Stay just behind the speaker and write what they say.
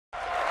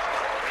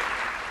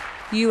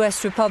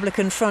US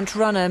Republican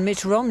front-runner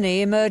Mitt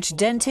Romney emerged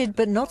dented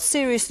but not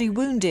seriously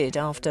wounded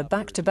after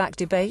back-to-back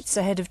debates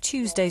ahead of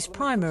Tuesday's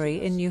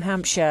primary in New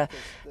Hampshire.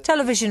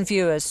 Television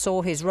viewers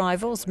saw his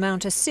rivals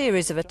mount a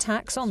series of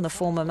attacks on the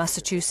former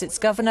Massachusetts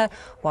governor,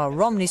 while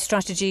Romney's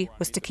strategy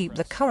was to keep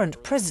the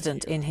current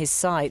president in his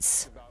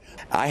sights.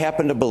 I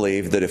happen to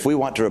believe that if we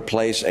want to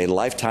replace a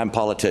lifetime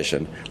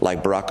politician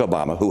like Barack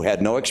Obama, who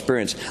had no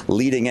experience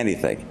leading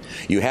anything,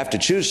 you have to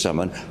choose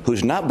someone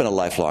who's not been a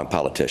lifelong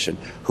politician,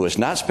 who has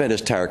not spent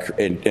his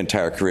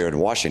entire career in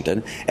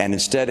Washington, and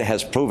instead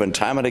has proven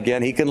time and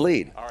again he can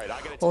lead.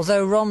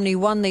 Although Romney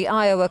won the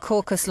Iowa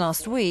caucus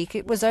last week,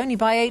 it was only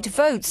by 8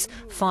 votes.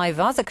 5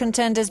 other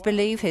contenders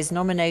believe his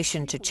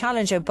nomination to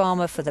challenge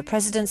Obama for the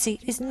presidency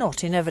is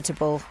not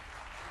inevitable.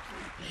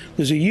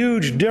 There's a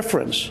huge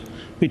difference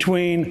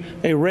between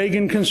a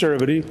Reagan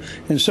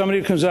conservative and somebody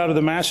who comes out of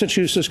the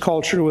Massachusetts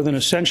culture with an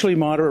essentially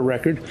moderate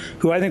record,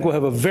 who I think will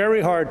have a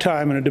very hard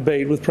time in a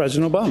debate with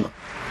President Obama.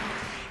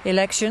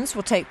 Elections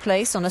will take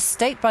place on a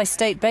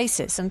state-by-state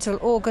basis until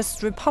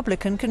August's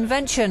Republican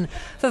convention.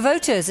 For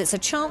voters, it's a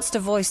chance to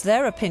voice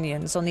their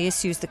opinions on the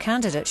issues the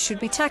candidates should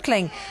be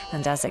tackling.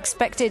 And as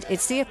expected,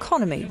 it's the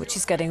economy which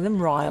is getting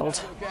them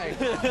riled.